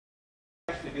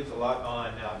contributes a lot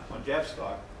on Jeff's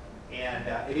talk, and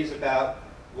it is about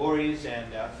worries and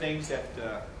things that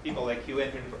people like you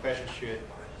entering the profession should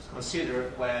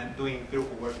consider when doing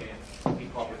empirical work in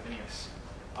corporate finance.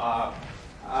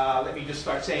 Let me just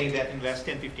start saying that in the last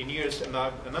 10, 15 years, a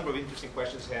number of interesting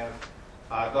questions have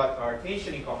got our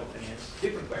attention in corporate finance,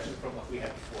 different questions from what we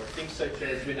had before. Things such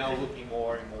as we're now looking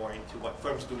more and more into what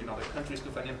firms do in other countries to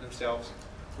finance themselves.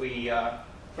 We are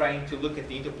trying to look at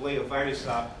the interplay of various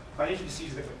financial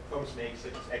decisions that firms make,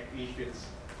 such as equity issuance,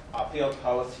 payout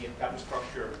policy, and capital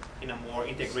structure in a more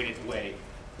integrated way.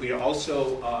 We are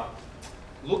also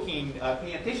paying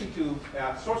attention to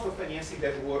sources of financing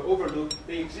that were overlooked.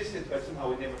 They existed, but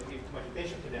somehow we never paid too much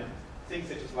attention to them. Things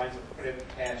such as lines of credit,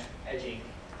 cash, hedging,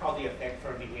 how they affect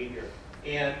firm behavior.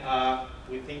 And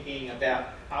we're thinking about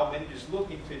how managers look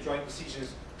into joint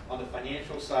decisions on the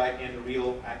financial side and the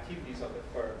real activities of the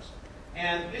firms.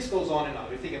 And this goes on and on.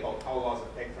 We think about how laws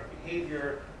affect firm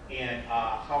behavior and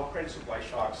how credit supply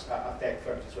shocks affect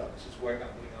firms as well. This is work I'm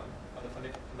doing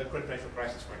on the current financial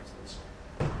crisis, for instance.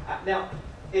 Now,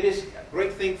 it is a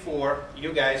great thing for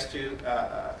you guys to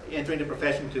enter into the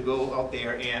profession, to go out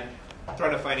there and try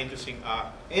to find interesting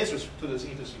answers to those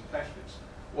interesting questions.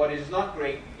 What is not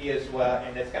great is,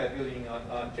 and that's kind of building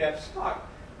on Jeff's talk,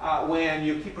 when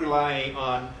you keep relying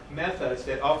on methods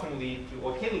that often lead to,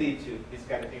 or can lead to,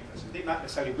 misguided inferences. They not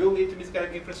necessarily will lead to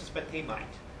misguided inferences, but they might.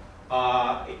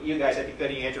 You guys at the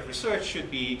cutting edge of research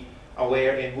should be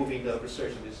aware and moving the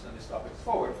research on this topic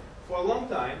forward. For a long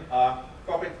time,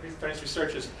 corporate finance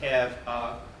researchers have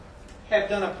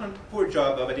done a poor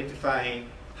job of identifying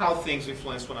how things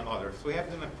influence one another. So we have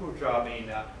done a poor job in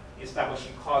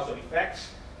establishing causal effects,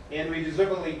 and we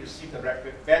deservedly received a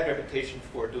bad reputation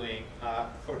for doing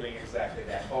exactly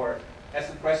that. Or, as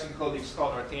the pricing colleagues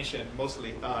called our attention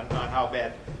mostly on how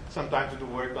bad sometimes we do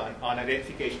work on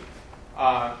identification.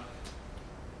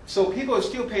 So people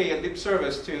still pay lip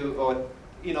service to, or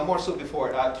more so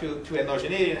before, to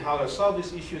heterogeneity and how to solve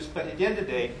these issues. But at the end of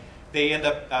the day, they end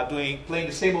up playing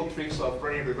the same old tricks of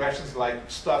running regressions like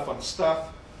stuff on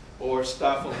stuff, or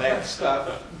stuff on lagged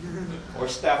stuff, or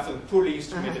stuff on poorly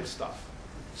instrumented stuff.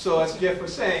 So as Jeff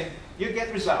was saying, you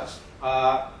get results,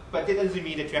 but that doesn't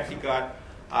mean that you actually got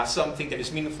something that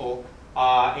is meaningful,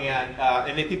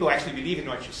 and then people actually believe in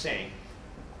what you're saying.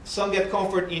 Some get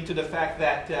comfort into the fact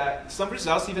that some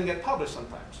results even get published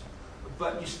sometimes,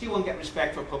 but you still won't get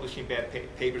respect for publishing bad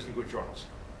papers in good journals.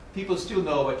 People still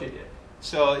know what you did.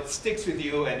 So it sticks with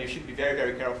you, and you should be very,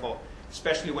 very careful,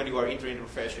 especially when you are entering the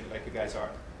profession like you guys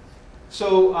are.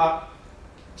 So,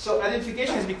 so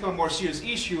identification has become a more serious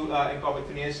issue in corporate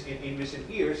finance in recent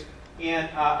years. And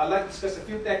I'd like to discuss a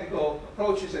few technical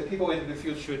approaches that people in the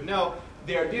field should know.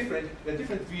 They are different, a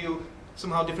different view,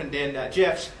 somehow different than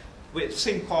Jeff's, with the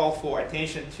same call for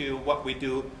attention to what we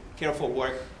do, careful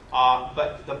work,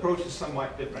 but the approach is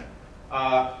somewhat different.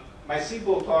 My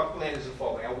simple talk plan is the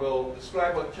following. I will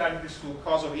describe what challenges to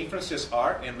causal inferences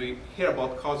are, and we hear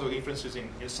about causal inferences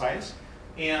in science.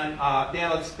 And then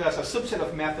I'll discuss a subset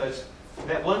of methods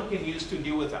that one can use to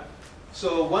deal with them.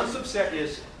 So one subset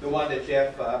is the one that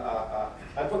Jeff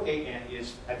advocates and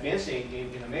is advancing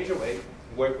in a major way,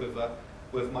 work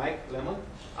with Mike Lemon.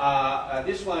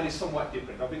 This one is somewhat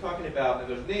different. I'll be talking about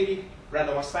heterogeneity,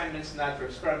 random assignments, natural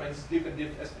experiments, different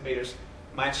estimators,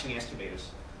 matching estimators.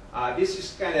 This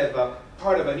is kind of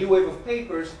part of a new wave of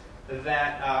papers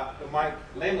that Mike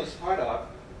Lemon is part of,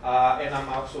 and I'm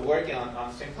also working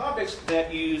on same topics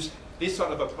that use these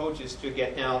sort of approaches to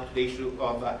get down to the issue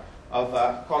of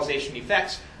causation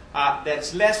effects.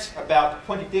 That's less about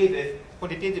quantitative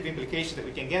implications that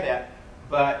we can get at,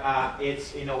 but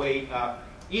it's in a way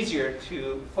easier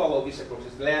to follow these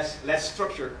approaches. Less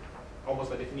structure, almost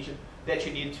by definition, that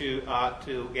you need to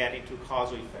get into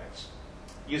causal effects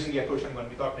using the approach I'm going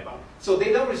to be talking about. So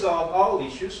they don't resolve all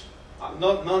issues.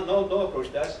 No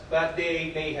approach does, but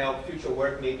they may help future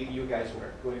work, maybe you guys'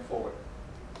 work going forward.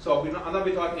 So I'm not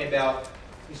be talking about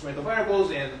instrumental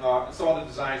variables and some other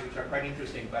designs which are quite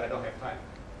interesting, but I don't have time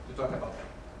to talk about them.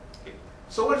 Okay.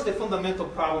 So what is the fundamental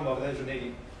problem of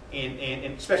heterogeneity,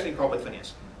 especially in corporate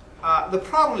finance? The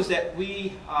problem is that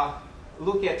we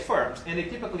look at firms, and they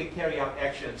typically carry out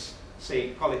actions, say,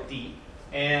 call it D,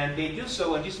 and they do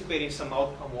so anticipating some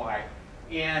outcome Y.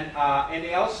 And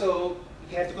they also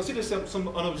have to consider some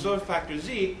unobserved factor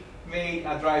Z may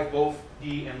drive both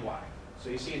D and Y. So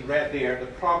you see in red there the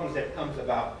problems that comes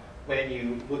about when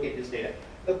you look at this data.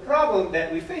 The problem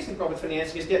that we face in corporate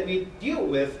finance is that we deal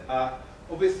with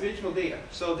observational data.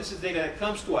 So this is data that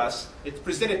comes to us, it's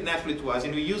presented naturally to us,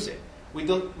 and we use it. We're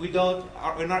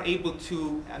not able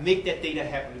to make that data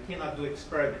happen. We cannot do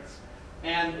experiments.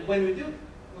 And when we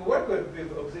work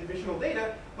with observational data,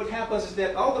 data, what happens is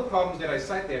that all the problems that I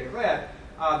cite there in red,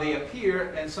 they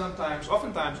appear, and sometimes,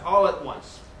 oftentimes, all at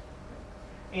once.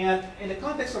 And in the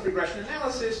context of regression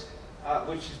analysis,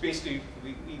 which is basically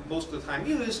we most of the time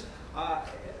use,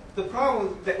 the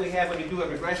problem that we have when you do a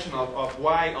regression of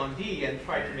y on d and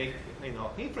try to make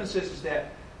inferences is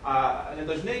that an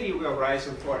endogeneity will arise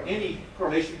for any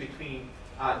correlation between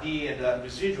d and the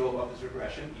residual of this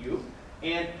regression, u,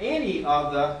 and any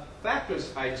of the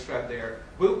factors I described there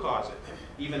will cause it,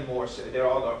 even more so. There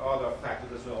are other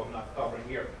factors as well I'm not covering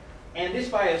here. And this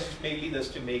bias may lead us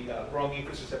to make wrong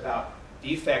inferences about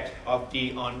the effect of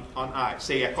D on I,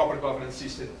 say a corporate governance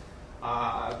system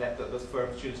that the firm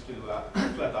choose to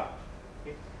adopt.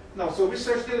 Okay. Now, so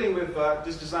research dealing with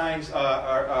these designs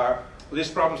these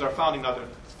problems are found in other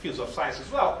fields of science as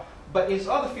well, but in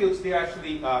other fields they're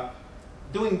actually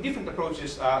doing different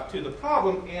approaches to the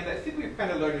problem, and I think we're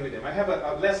kind of learning with them. I have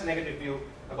a less negative view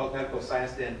about medical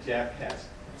science than Jeff has.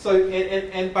 So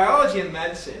in biology and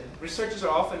medicine, researchers are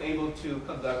often able to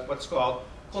conduct what's called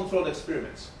controlled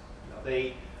experiments.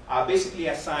 They basically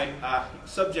assign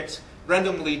subjects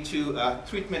randomly to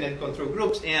treatment and control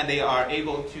groups, and they are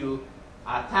able to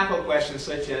tackle questions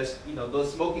such as,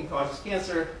 does smoking causes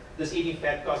cancer? Does eating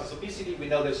fat causes obesity? We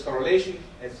know there's correlation,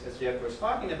 as Jeff was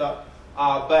talking about,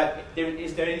 but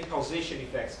is there any causation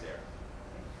effects there?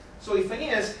 So if it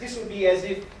is, this would be as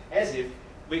if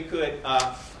we could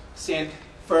send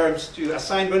firms to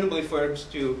assign randomly firms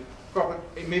to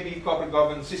maybe corporate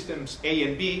governance systems A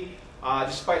and B.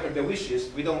 Despite of their wishes,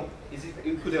 we don't.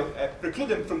 You could preclude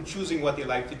them from choosing what they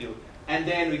like to do, and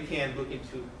then we can look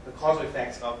into the causal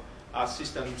effects of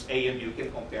systems A and B. We can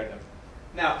compare them.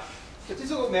 Now,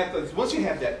 statistical methods. Once you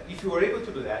have that, if you were able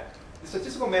to do that, the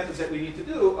statistical methods that we need to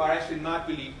do are actually not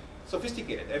really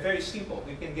sophisticated. They're very simple.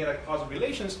 You can get at causal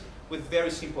relations with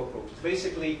very simple approaches.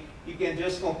 Basically, you can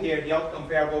just compare the outcome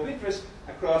variable of interest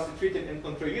across the treated and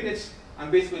control units. I'm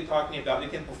basically talking about you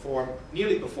can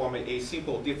nearly perform a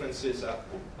simple differences for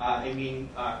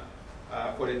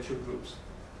the two groups.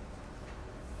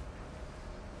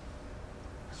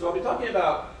 So I'll be talking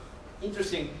about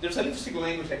there's an interesting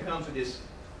language that comes with this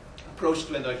approach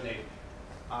to endogeneity.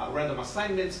 Random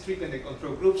assignments, treatment and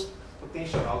control groups,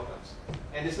 potential outcomes.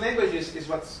 And this language is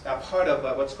what's part of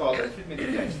what's called the treatment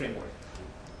effects framework.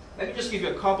 Let me just give you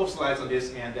a couple of slides on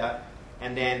this, and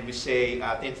then we say,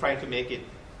 then trying to make it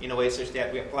in a way such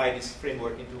that we apply this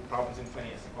framework into problems in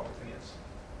finance and corporate finance.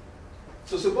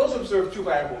 So suppose we observe two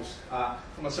variables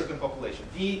from a certain population,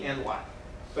 D and Y.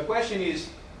 The question is,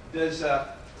 does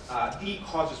D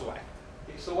causes Y?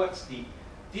 Okay, so what's D?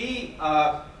 D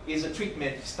is a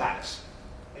treatment status,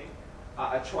 okay?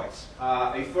 A choice.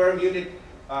 A firm unit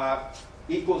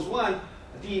equals 1,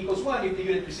 D equals 1 if the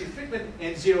unit receives treatment,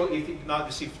 and 0 if it did not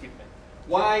receive treatment.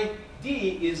 Y,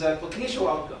 D is a potential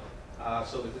outcome.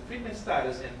 So there's the treatment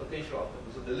status and potential outcome.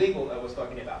 So the label I was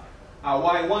talking about.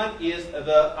 Y1 is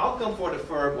the outcome for the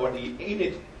firm or the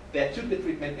unit that took the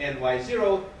treatment, and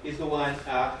Y0 is the one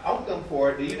outcome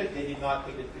for the unit that did not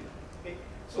take the treatment. Okay?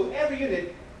 So every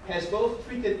unit has both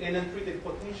treated and untreated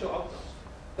potential outcomes.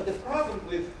 But the problem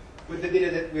with the data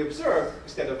that we observe,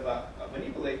 instead of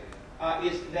manipulate,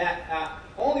 is that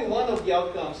only one of the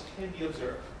outcomes can be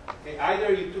observed. Okay?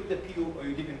 Either you took the pill or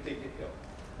you didn't take the pill.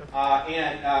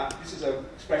 This is an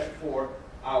expression for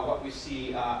what we see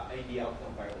in the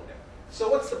outcome variable there. So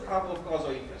what's the problem of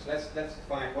causal inference? Let's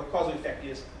define what causal effect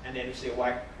is, and then we say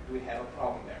why do we have a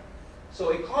problem there.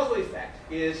 So a causal effect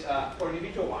is, for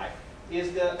individual Y,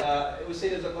 is we say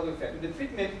there's a causal effect. The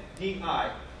treatment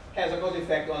DI has a causal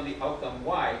effect on the outcome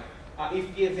Y.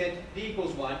 If the event D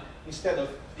equals 1 instead of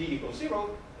D equals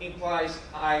 0, implies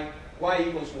Y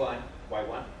equals 1,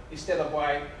 Y1, instead of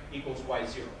Y equals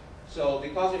Y0. So the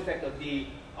causal effect of D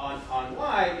on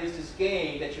Y is this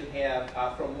gain that you have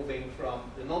from moving from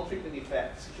the non-treatment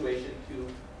effect situation to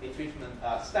a treatment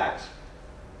status.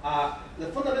 The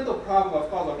fundamental problem of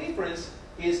causal inference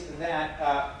is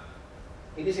that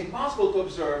it is impossible to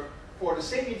observe for the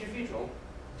same individual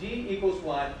D equals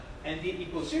 1 and D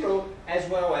equals 0, as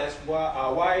well as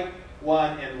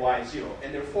Y1 and Y0.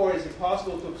 And therefore, it's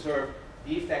impossible to observe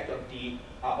the effect of D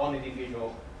on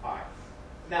individual I.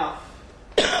 Now,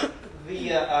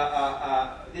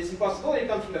 this impossibility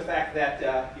comes from the fact that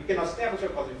you cannot establish a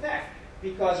causal effect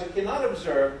because you cannot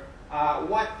observe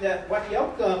what the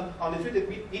outcome on the treated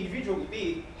individual would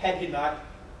be had he not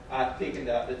taken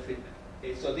the treatment.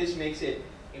 Okay, so this makes it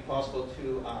impossible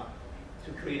to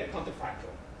create a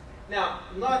counterfactual. Now,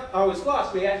 not always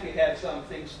lost, we actually have some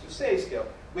things to say still.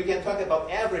 We can talk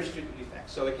about average treatment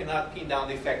effects. So we cannot pin down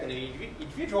the effect on the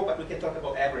individual, but we can talk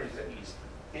about averages at least.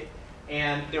 Okay?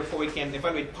 and therefore we can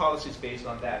evaluate policies based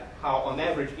on that, how on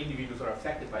average individuals are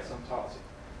affected by some policy.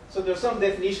 So there's some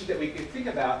definitions that we can think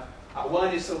about.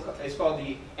 One is called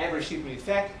the average treatment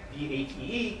effect, the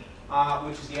ATE,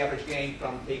 which is the average gain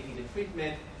from taking the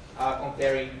treatment,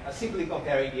 simply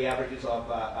comparing the averages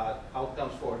of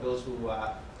outcomes for those who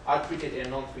are treated and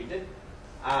non-treated.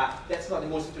 That's not the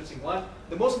most interesting one.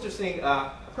 The most interesting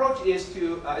approach is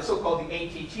to so-called the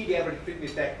ATT, the average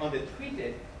treatment effect on the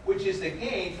treated, which is the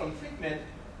gain from treatment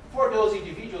for those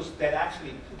individuals that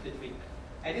actually took the treatment.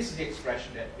 And this is the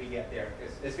expression that we get there.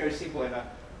 It's very simple, and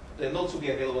the notes will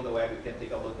be available on the web. You can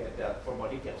take a look at for more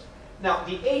details. Now,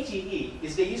 the ATE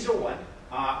is the easier one,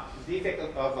 the effect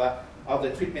of the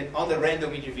treatment on the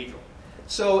random individual.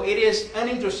 So it is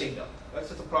uninteresting, though. That's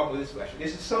just the problem with this question.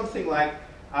 This is something like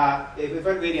if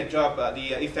evaluating a job,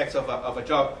 the effects of a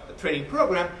job training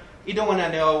program, you don't want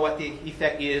to know what the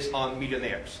effect is on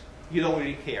millionaires. You don't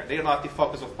really care. They're not the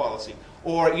focus of policy.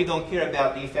 Or you don't care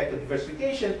about the effect of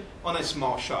diversification on a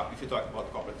small shop, if you're talking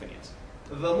about corporate finance.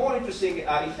 The more interesting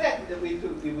effect that we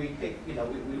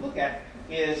look at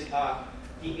is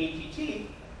the ATT,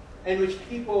 in which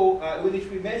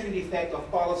we measure the effect of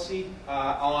policy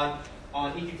on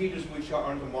individuals which are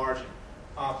on the margin.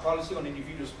 Policy on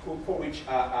individuals for which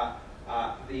the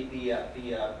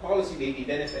policy may be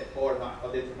benefit or not,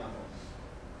 or detrimental.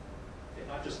 Okay,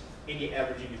 not just any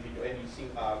average individual, any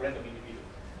random individual.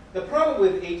 The problem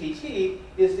with ATT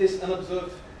is this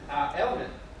unobserved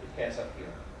element it has up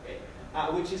here, okay,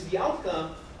 which is the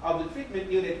outcome of the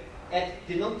treatment unit at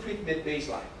the non-treatment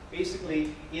baseline.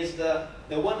 Basically, is the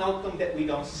one outcome that we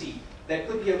don't see. That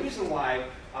could be a reason why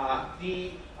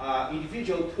the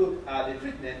individual took the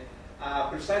treatment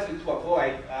precisely to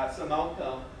avoid some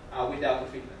outcome without the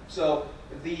treatment. So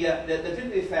the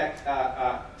treatment effect,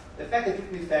 the fact that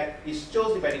treatment effect is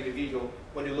chosen by the individual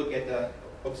when you look at the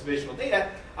observational data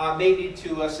may lead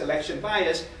to a selection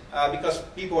bias because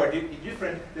people are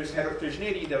different. There's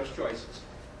heterogeneity, there's choices.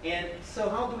 And so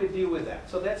how do we deal with that?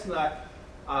 So doesn't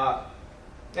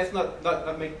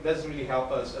really help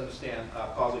us understand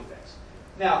causal effects.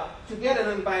 Now, to get an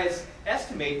unbiased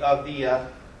estimate of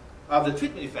the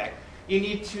treatment effect, you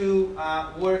need to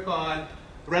work on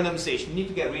randomization. You need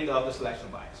to get rid of the selection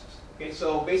biases. Okay,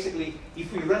 so basically,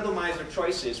 if we randomize our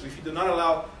choices, if we do not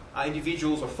allow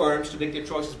individuals or firms to make their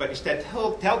choices, but instead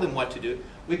tell them what to do,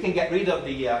 we can get rid of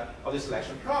the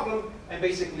selection problem and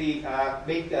basically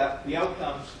make the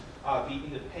outcomes be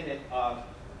independent of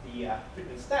the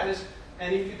treatment status.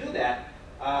 And if you do that,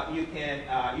 you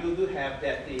do have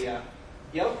that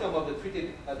the outcome of the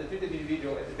treated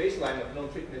individual at the baseline of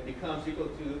non-treatment becomes equal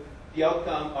to the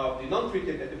outcome of the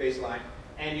non-treated at the baseline,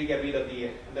 and you get rid of the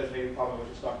undesignated problem which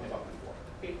I was talking about before.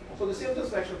 Okay? So the symptom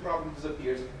selection problem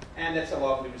disappears, and that's a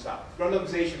lovely result.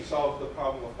 Randomization solves the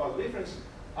problem of causal difference,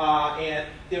 and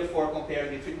therefore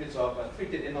comparing the treatments of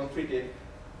treated and non-treated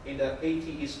in the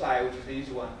ATE style, which is the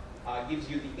easy one, gives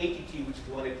you the ATT, which is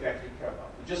the one that you actually care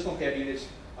about. You just compare units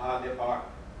that are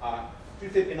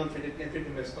treated and non-treated and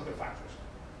treated as counterfactors.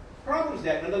 Problem is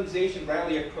that randomization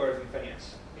rarely occurs in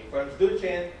finance. Okay? Firms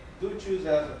do choose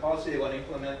the policy they want to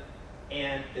implement,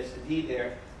 and there's the D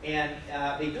there, and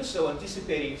they do so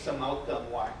anticipating some outcome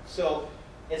Y. So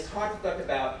it's hard to talk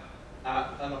about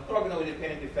an orthogonal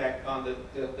independent effect on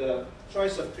the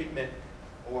choice of treatment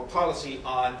or policy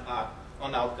on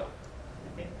outcome.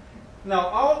 Okay? Now,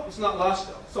 all is not lost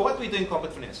though. So what do we do in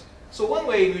corporate finance? So one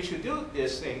way in which we do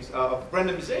these things of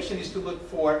randomization is to look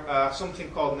for something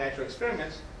called natural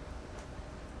experiments.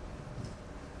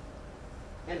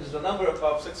 And there's a number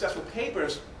of successful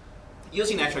papers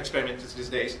using natural experiments these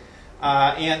days.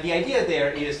 And the idea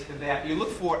there is that you look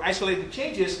for isolated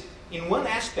changes in one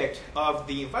aspect of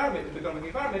the environment, the economic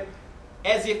environment,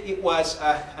 as if it was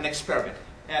an experiment.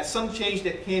 Some change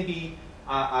that can be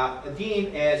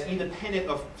deemed as independent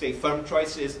of, say, firm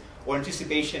choices or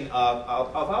anticipation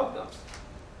of outcomes.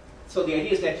 So the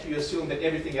idea is that you assume that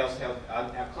everything else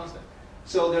have constant.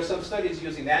 So there are some studies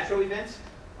using natural events,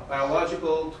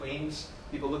 biological, twins.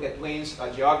 People look at twins,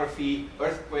 geography,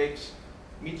 earthquakes,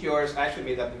 meteors. I actually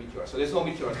made up the meteors, so there's no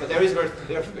meteors, but there is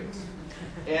earthquakes.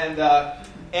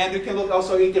 And we can look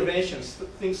also at interventions,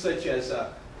 things such as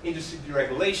industry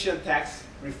deregulation, tax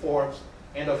reforms,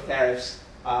 end of tariffs,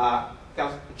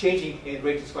 changing in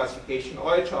ratings classification,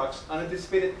 oil shocks,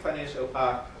 unanticipated financial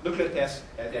nuclear tests,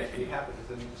 that actually happened.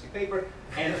 It's an interesting paper,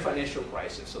 and a financial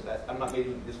crisis. So that I'm not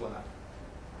making this one up.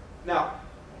 Now,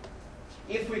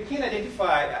 if we can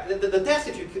identify the test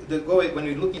that you go when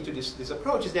you look into this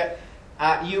approach is that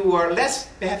you are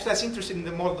perhaps less interested in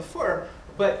the model of the firm,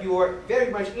 but you are very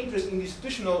much interested in the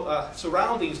institutional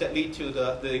surroundings that lead to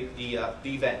the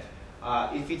event.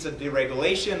 If it's a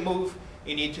deregulation move,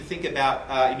 you need to think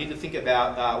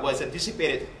about was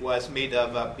anticipated, was made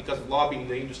of because of lobbying in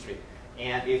the industry.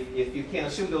 And if you can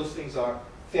assume those things are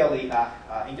fairly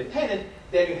independent,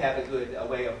 then you have a good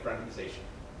way of randomization.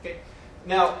 Okay.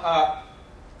 Now,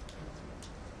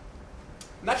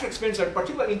 natural experiments are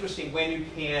particularly interesting when you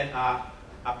can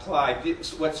apply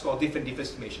what's called different diff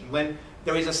estimation. When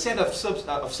there is a set of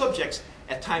subjects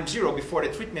at time 0 before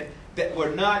the treatment that were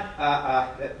not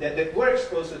that were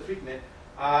exposed to the treatment,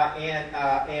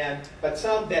 but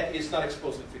some that is not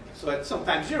exposed to the treatment. So at some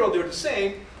time 0 they're the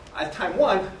same. At time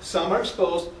 1, some are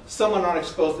exposed, some are not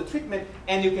exposed to treatment,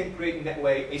 and you can create in that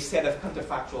way a set of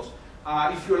counterfactuals.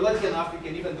 If you're lucky enough, you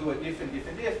can even do a diff,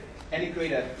 and you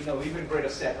create a even greater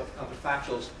set of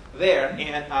counterfactuals there.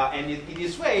 And in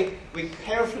this way, we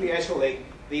carefully isolate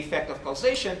the effect of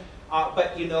causation.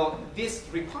 But this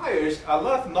requires a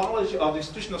lot of knowledge of the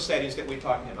institutional settings that we're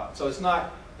talking about. So it's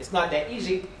not that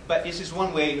easy, but this is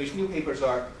one way in which new papers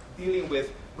are dealing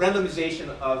with randomization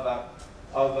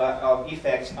of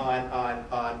effects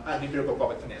on empirical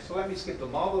public finance. So let me skip the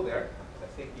model there. I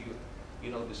think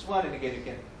you know this one, and again you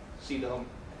can see them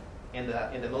in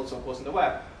the notes I'll post on the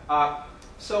web.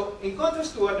 So in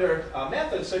contrast to other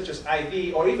methods such as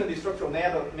IV or even the structural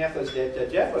methods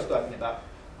that Jeff was talking about,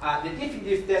 the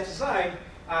diff design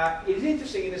is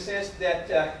interesting in the sense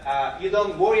that you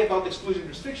don't worry about exclusion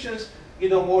restrictions, you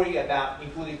don't worry about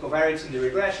including covariates in the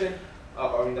regression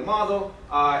or in the model,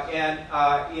 and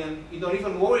you don't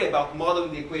even worry about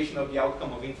modeling the equation of the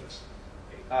outcome of interest.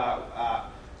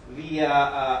 The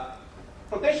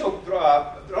potential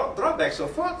drawbacks or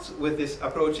faults with this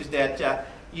approach is that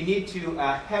you need to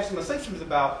have some assumptions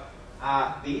about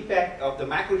the effect of the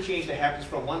macro change that happens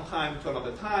from one time to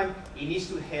another time. It needs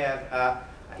to have,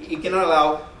 it cannot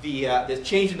allow the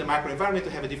change in the macro environment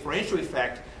to have a differential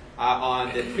effect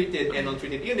on the treated and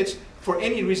untreated units for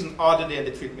any reason other than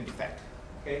the treatment effect.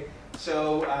 Okay,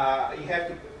 so you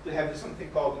have to have something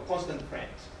called the constant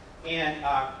trends, and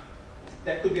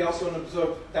that could be also an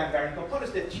observed time-varying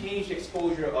components that change the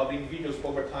exposure of individuals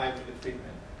over time to the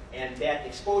treatment, and that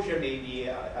exposure may be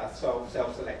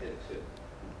self-selected too.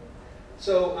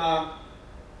 So,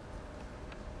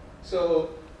 so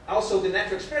also the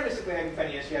natural experiments that we have in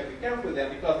finance, you have to be careful with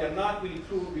them because they're not really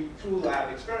true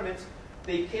lab experiments.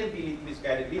 They can be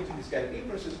misguided, lead to misguided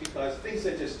inferences because things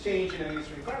such as change in an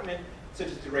industry environment, such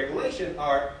as deregulation,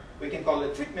 are, we can call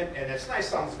it treatment, and it's nice,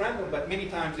 sounds random, but many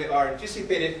times they are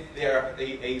anticipated. They are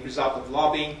a result of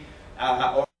lobbying,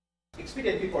 or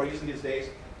expedient people are using these days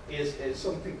is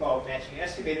something called matching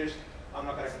estimators. I'm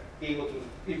not going to be able to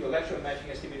give you a lecture on matching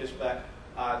estimators, but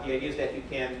the idea is that you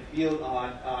can build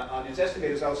on these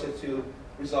estimators also to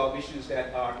resolve issues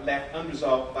that are left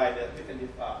unresolved by the definitive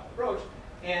approach.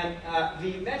 And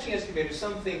the matching estimator is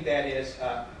something that is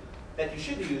that you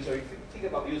should use, or you think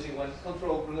about using when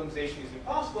control randomization is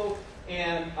impossible,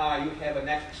 and you have a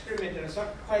natural experiment and it's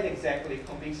not quite exactly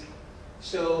convincing.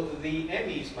 So the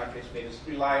ME's matching estimators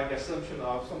rely on the assumption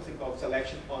of something called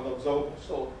selection on observable.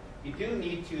 So you do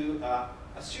need to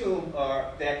assume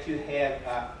that you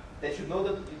have that you know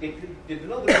the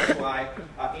reason why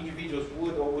individuals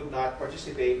would or would not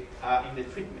participate in the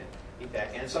treatment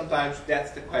effect. And sometimes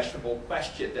that's the questionable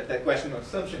question, that questionable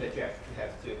assumption that you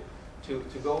have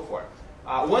to go for.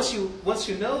 Once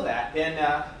you know that,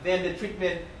 then the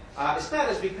treatment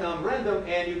status becomes random,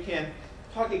 and you can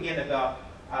talk again about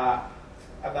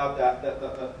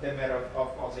the matter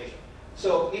of causation.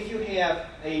 So if you have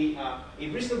a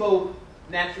reasonable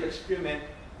natural experiment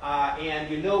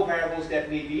and you know variables that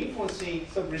may be influencing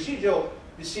some residual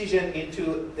decision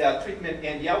into the treatment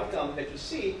and the outcome that you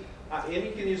see, and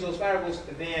you can use those variables,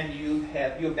 then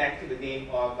you're back to the game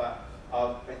of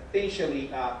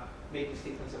potentially making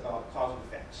statements about causal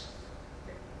effects.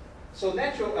 Okay. So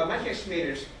natural matching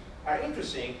estimators are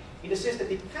interesting in the sense that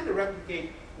they kind of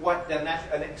replicate what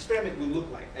an experiment will look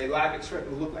like, a lab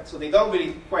experiment will look like. So they don't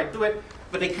really quite do it,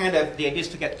 but the idea is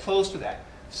to get close to that.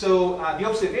 So the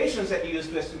observations that you use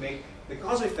to estimate the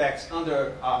causal effects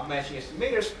under matching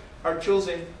estimators are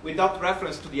chosen without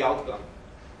reference to the outcome.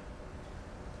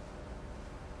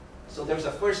 So there's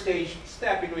a first stage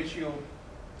step in which you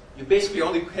basically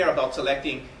only care about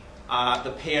selecting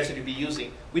the pairs that you'll be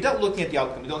using without looking at the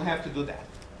outcome. You don't have to do that.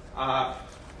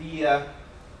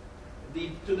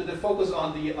 The focus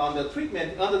on the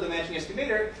treatment under the matching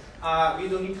estimator, you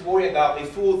don't need to worry about a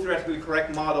full theoretically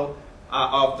correct model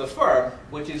of the firm,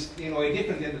 which is a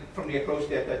different from the approach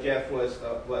that Jeff was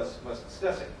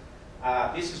discussing.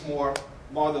 This is more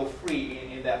model-free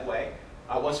in that way.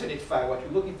 Once you identify what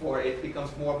you're looking for, it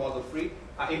becomes more model-free.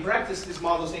 In practice, these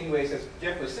models, anyways, as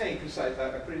Jeff was saying,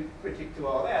 critique to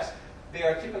OLS, they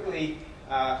are typically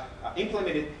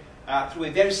implemented through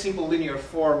a very simple linear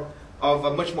form of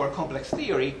a much more complex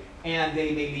theory, and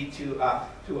they may lead to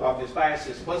obvious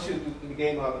biases. Once you do the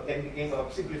game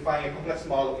of simplifying a complex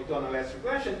model into an LS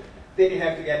regression, then you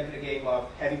have to get into the game of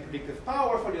having predictive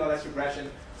power for the LS regression,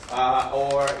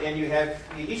 and you have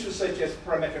issues such as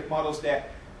parametric models that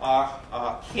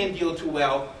can't deal too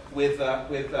well with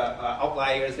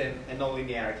outliers and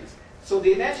nonlinearities. So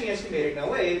the matching estimator, in a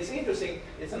way, it's interesting.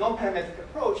 It's a non-parametric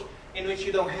approach in which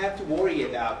you don't have to worry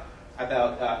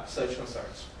about such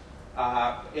concerns.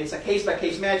 It's a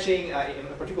case-by-case matching in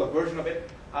a particular version of it,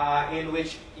 in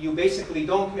which you basically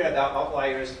don't care about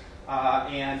outliers,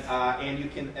 and you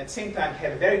can at the same time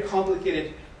have a very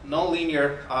complicated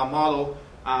nonlinear model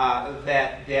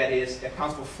that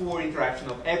accounts for full interaction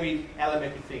of every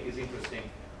element you think is interesting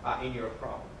in your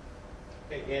problem.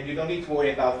 Okay? And you don't need to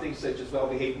worry about things such as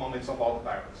well-behaved moments of all the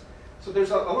variables. So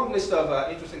there's a long list of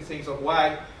interesting things of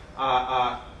why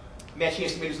matching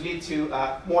estimators lead to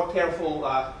more careful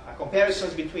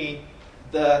comparisons between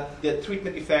the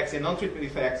treatment effects and non-treatment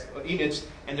effects in it,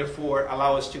 and therefore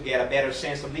allow us to get a better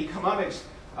sense of the economics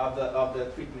of the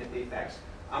treatment effects.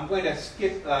 I'm going to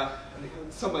skip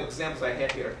some examples I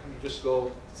had here. Let me just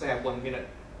go, since I have 1 minute,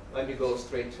 let me go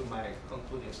straight to my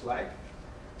concluding slide.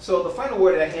 So the final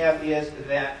word I have is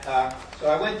that, so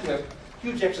I went through a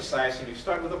huge exercise, and you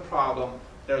start with a problem.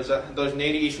 There's an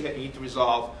 80 issue that you need to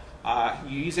resolve.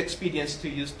 You use expedients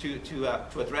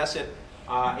to address it,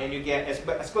 and you get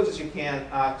as close as you can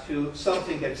to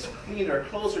something that is cleaner,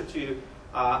 closer to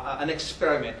an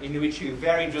experiment in which you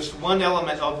vary just one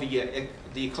element of the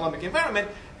economic environment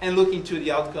and look into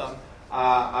the outcome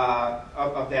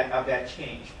of that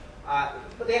change.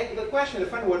 But the question, the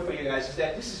final word for you guys is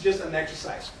that this is just an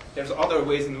exercise. There's other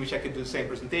ways in which I could do the same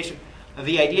presentation.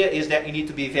 The idea is that you need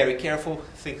to be very careful,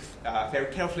 think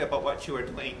very carefully about what you are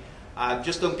doing.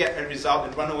 Just don't get a result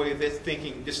and run away with it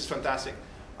thinking this is fantastic.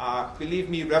 Believe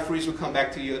me, referees will come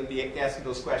back to you and be asking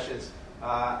those questions.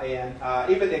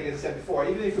 Even like I said before,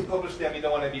 even if you publish them, you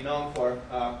don't want to be known for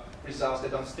results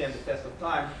that don't stand the test of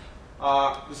time.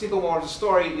 The simple moral of the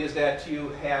story is that you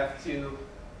have to,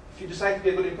 if you decide to be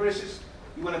a good empiricist,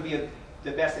 you want to be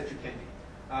the best that you can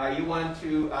be. You want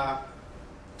to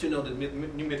know the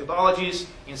new methodologies.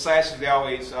 In science, we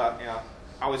always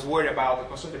worried about,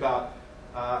 concerned about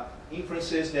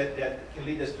inferences that can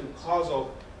lead us to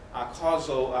causal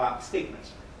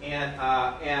statements.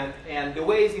 And the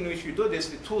ways in which you do this,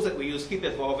 the tools that we use keep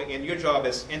evolving, and your job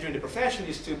as entering the profession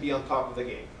is to be on top of the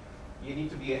game. You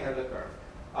need to be ahead of the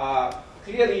curve.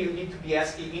 Clearly, you need to be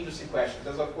asking interesting questions.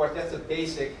 Of course, that's the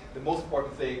basic, the most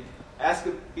important thing. Ask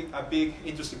a big,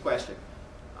 interesting question.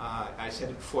 I said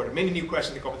it before, there are many new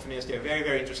questions in corporate finance. They are very,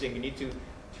 very interesting. You need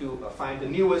to find the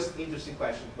newest, interesting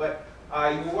question. But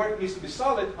your work needs to be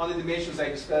solid on the dimensions I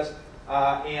discussed.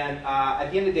 And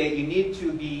at the end of the day, you need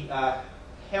to be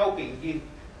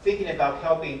thinking about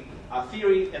helping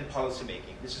theory and policy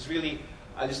making. This is really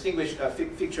a distinguished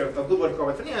feature of good work in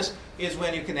corporate finance, is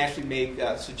when you can actually make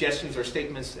suggestions or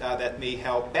statements that may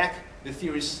help back the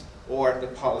theorists or the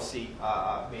policy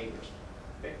makers.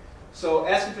 Okay? So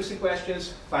ask interesting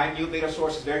questions, find new data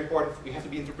sources, very important. You have to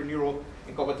be entrepreneurial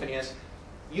in corporate finance.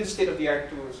 Use state-of-the-art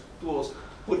tools.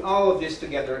 Put all of this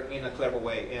together in a clever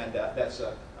way, and that's,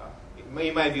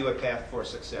 in my view, a path for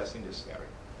success in this area.